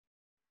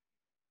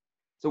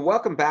So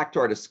welcome back to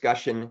our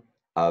discussion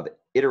of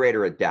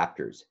iterator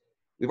adapters.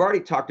 We've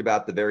already talked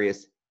about the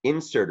various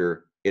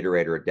inserter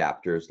iterator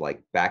adapters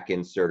like back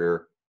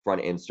inserter, front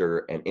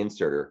inserter, and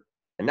inserter.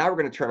 And now we're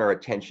going to turn our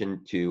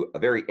attention to a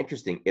very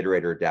interesting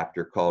iterator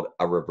adapter called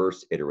a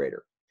reverse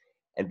iterator.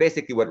 And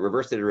basically what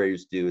reverse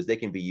iterators do is they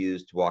can be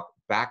used to walk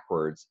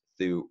backwards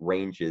through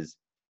ranges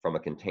from a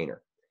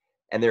container.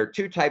 And there are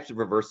two types of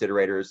reverse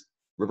iterators: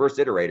 reverse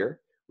iterator,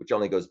 which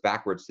only goes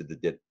backwards to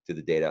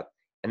the data,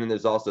 and then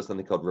there's also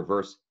something called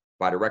reverse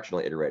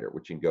bidirectional iterator,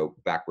 which can go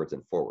backwards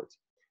and forwards.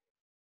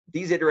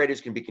 These iterators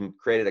can be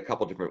created a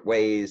couple different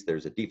ways.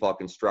 There's a default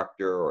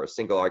constructor or a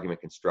single argument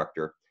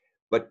constructor,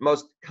 but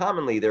most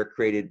commonly they're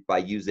created by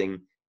using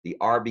the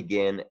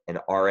rbegin and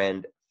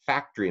rend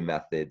factory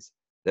methods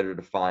that are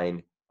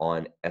defined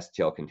on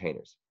STL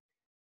containers.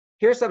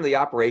 Here are some of the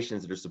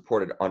operations that are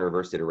supported on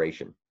reverse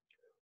iteration.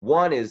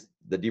 One is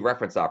the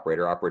dereference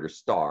operator, operator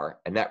star,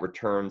 and that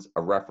returns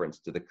a reference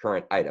to the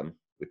current item,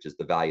 which is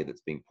the value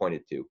that's being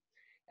pointed to.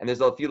 And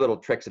there's a few little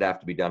tricks that have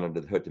to be done under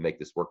the hood to make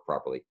this work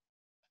properly.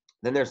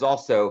 Then there's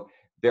also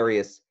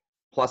various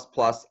plus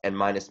plus and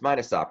minus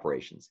minus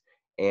operations.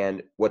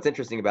 And what's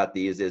interesting about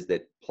these is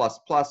that plus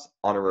plus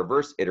on a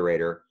reverse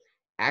iterator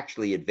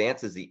actually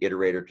advances the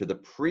iterator to the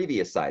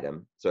previous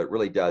item. So it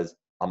really does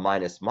a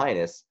minus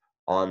minus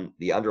on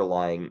the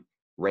underlying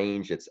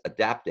range it's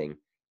adapting,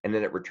 and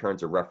then it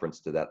returns a reference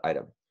to that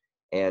item.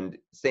 And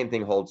same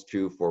thing holds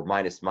true for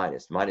minus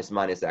minus. Minus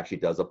minus actually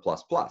does a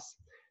plus plus.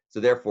 So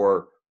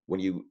therefore,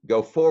 when you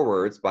go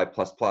forwards by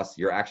plus plus,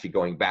 you're actually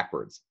going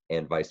backwards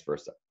and vice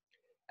versa.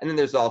 And then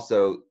there's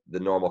also the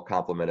normal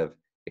complement of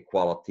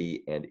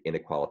equality and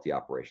inequality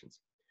operations.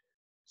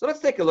 So let's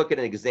take a look at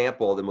an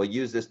example, then we'll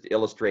use this to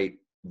illustrate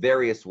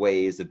various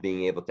ways of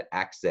being able to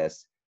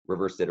access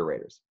reverse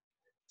iterators.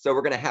 So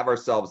we're going to have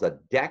ourselves a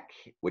deck,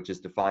 which is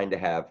defined to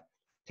have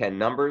 10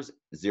 numbers,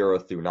 0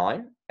 through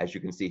 9, as you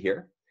can see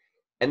here.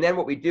 And then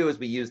what we do is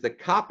we use the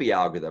copy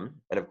algorithm.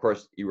 And of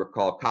course, you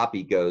recall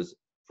copy goes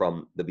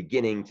from the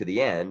beginning to the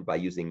end by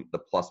using the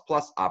plus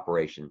plus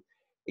operation,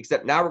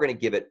 except now we're going to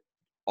give it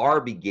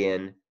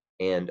rbegin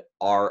and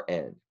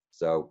rend.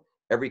 So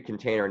every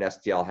container in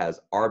STL has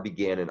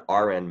rbegin and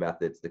rend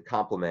methods that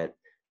complement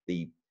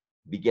the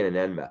begin and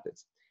end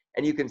methods.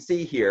 And you can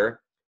see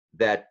here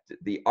that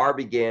the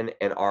rbegin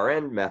and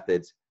rend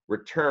methods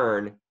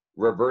return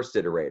reverse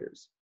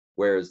iterators,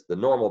 whereas the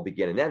normal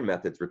begin and end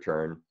methods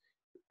return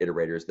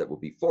iterators that will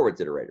be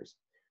forwards iterators.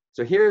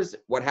 So here's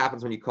what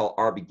happens when you call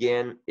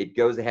rbegin. It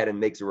goes ahead and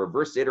makes a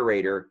reverse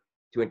iterator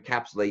to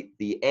encapsulate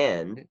the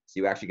end.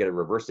 So you actually get a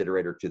reverse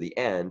iterator to the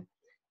end.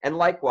 And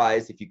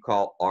likewise, if you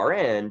call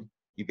rend,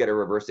 you get a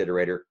reverse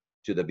iterator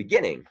to the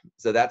beginning.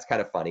 So that's kind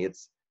of funny.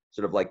 It's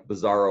sort of like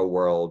bizarro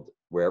world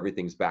where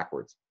everything's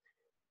backwards.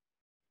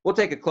 We'll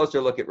take a closer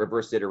look at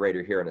reverse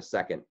iterator here in a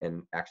second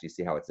and actually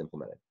see how it's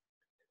implemented.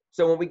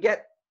 So when we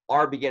get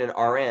rbegin and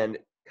rend,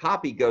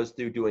 copy goes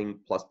through doing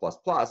plus plus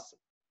plus,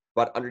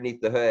 but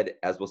underneath the hood,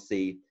 as we'll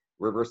see,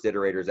 reverse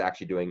iterator is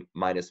actually doing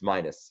minus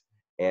minus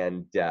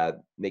and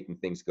making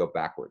things go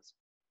backwards.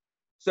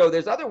 So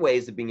there's other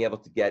ways of being able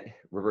to get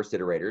reverse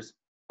iterators.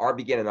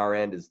 rbegin and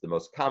rend is the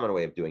most common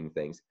way of doing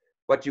things,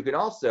 but you can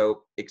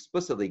also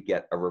explicitly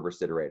get a reverse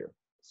iterator.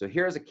 So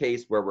here's a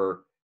case where we're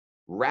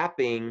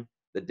wrapping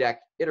the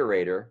deck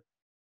iterator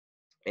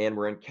and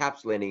we're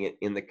encapsulating it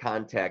in the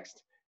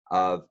context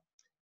of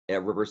a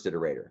reverse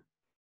iterator.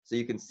 So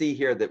you can see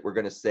here that we're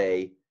going to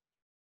say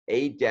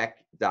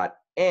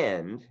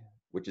adeck.end,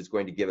 which is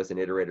going to give us an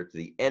iterator to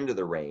the end of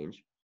the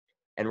range,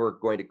 and we're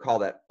going to call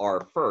that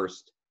r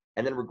first,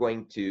 and then we're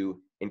going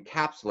to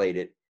encapsulate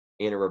it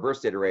in a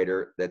reverse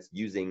iterator that's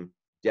using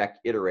deck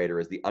iterator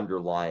as the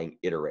underlying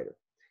iterator.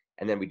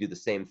 And then we do the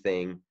same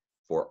thing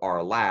for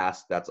r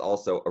last. That's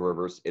also a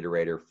reverse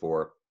iterator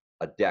for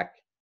a deck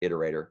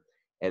iterator,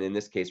 and in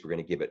this case we're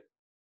going to give it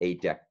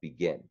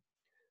adeck_begin.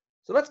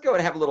 So let's go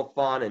and have a little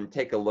fun and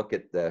take a look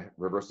at the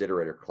reverse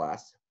iterator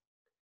class.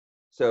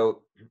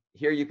 So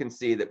here you can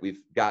see that we've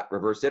got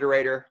reverse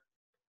iterator,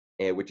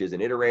 which is an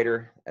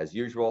iterator as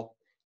usual.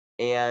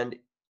 And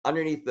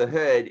underneath the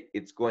hood,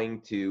 it's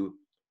going to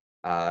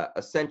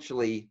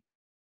essentially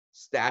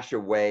stash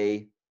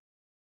away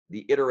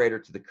the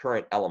iterator to the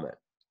current element.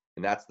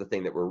 And that's the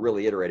thing that we're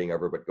really iterating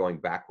over, but going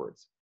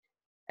backwards.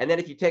 And then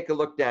if you take a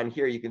look down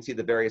here, you can see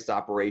the various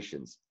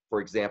operations.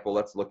 For example,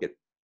 let's look at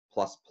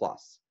plus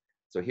plus.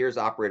 So here's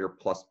operator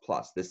plus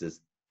plus. This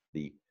is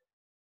the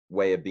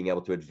way of being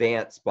able to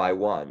advance by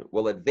 1.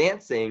 Well,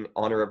 advancing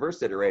on a reverse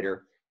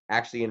iterator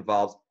actually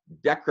involves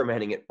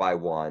decrementing it by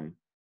 1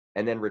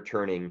 and then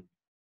returning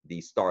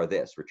the star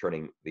this,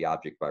 returning the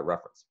object by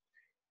reference.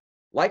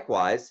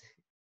 Likewise,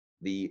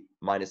 the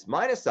minus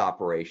minus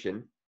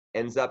operation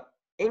ends up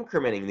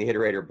incrementing the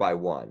iterator by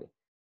 1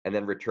 and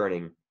then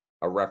returning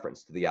a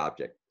reference to the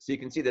object. So you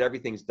can see that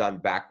everything's done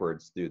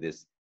backwards through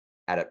this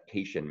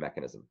adaptation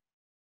mechanism.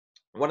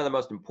 One of the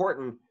most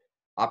important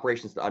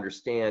operations to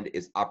understand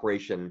is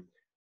operation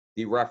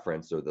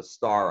dereference, or the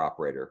star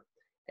operator.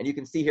 And you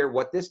can see here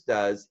what this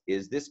does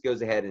is this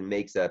goes ahead and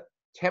makes a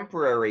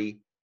temporary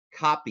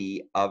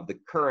copy of the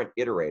current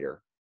iterator,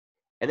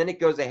 and then it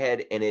goes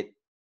ahead and it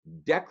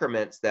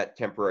decrements that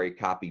temporary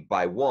copy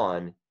by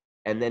 1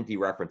 and then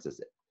dereferences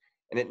it.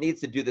 And it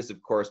needs to do this,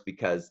 of course,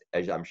 because,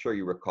 as I'm sure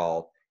you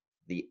recall,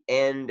 the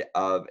end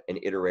of an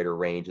iterator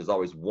range is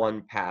always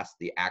 1 past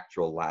the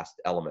actual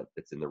last element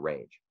that's in the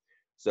range.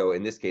 So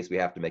in this case, we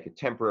have to make a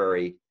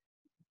temporary,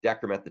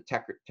 decrement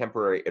the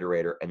temporary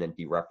iterator, and then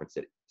dereference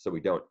it so we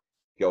don't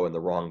go in the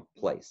wrong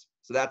place.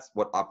 So that's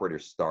what operator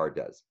star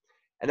does.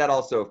 And that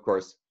also, of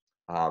course,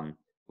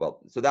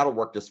 well, so that'll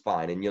work just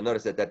fine. And you'll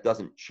notice that that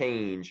doesn't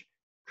change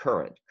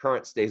current.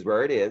 Current stays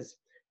where it is,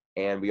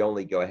 and we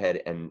only go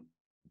ahead and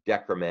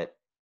decrement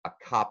a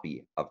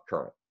copy of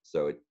current.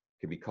 So it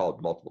can be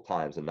called multiple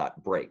times and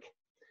not break.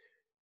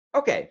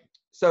 Okay,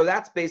 so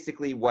that's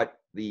basically what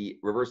the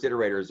reverse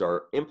iterators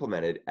are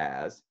implemented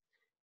as.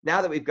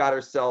 Now that we've got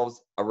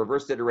ourselves a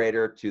reverse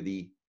iterator to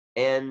the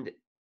end,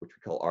 which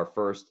we call our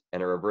first,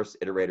 and a reverse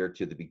iterator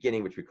to the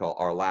beginning, which we call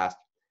our last,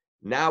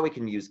 now we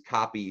can use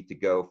copy to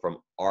go from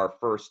our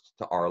first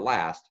to our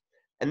last.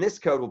 And this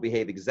code will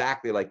behave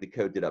exactly like the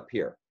code did up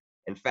here.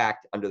 In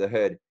fact, under the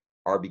hood,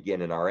 our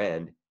begin and our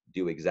end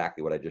do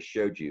exactly what I just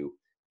showed you,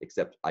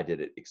 except I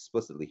did it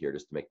explicitly here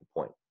just to make the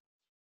point.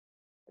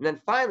 And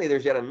then finally,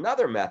 there's yet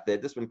another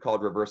method, this one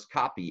called reverse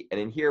copy. And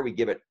in here, we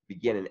give it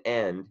begin and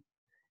end.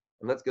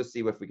 And let's go see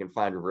if we can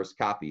find reverse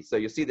copy. So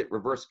you'll see that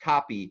reverse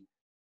copy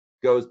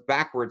goes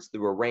backwards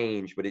through a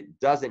range, but it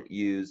doesn't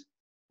use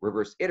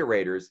reverse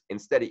iterators.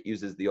 Instead, it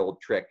uses the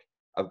old trick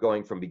of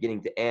going from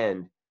beginning to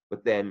end,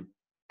 but then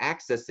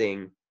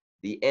accessing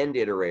the end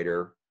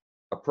iterator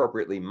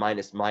appropriately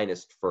minus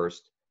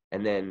first,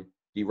 and then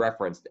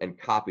dereferenced and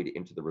copied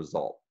into the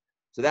result.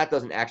 So that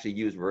doesn't actually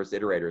use reverse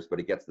iterators, but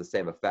it gets the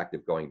same effect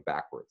of going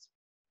backwards.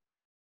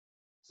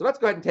 So let's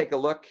go ahead and take a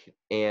look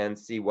and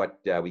see what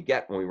we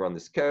get when we run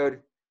this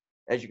code.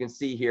 As you can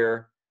see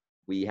here,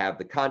 we have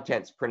the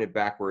contents printed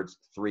backwards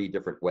 3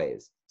 different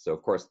ways. So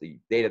of course, the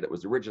data that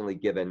was originally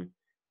given,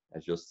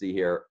 as you'll see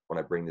here when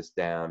I bring this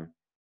down,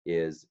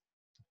 is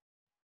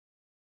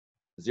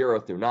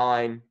 0 through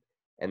 9.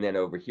 And then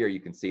over here, you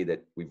can see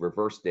that we've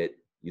reversed it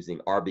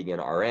using our begin,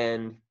 our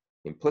end,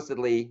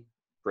 implicitly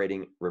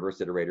creating reverse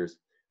iterators,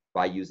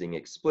 by using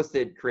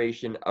explicit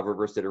creation of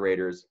reverse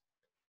iterators,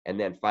 and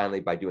then finally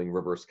by doing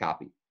reverse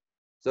copy.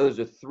 So those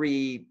are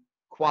 3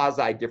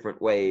 quasi different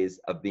ways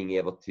of being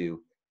able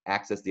to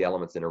access the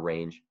elements in a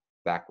range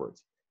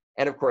backwards.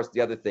 And of course,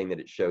 the other thing that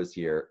it shows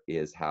here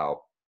is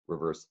how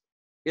reverse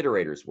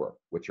iterators work,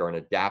 which are an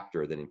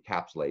adapter that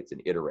encapsulates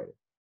an iterator.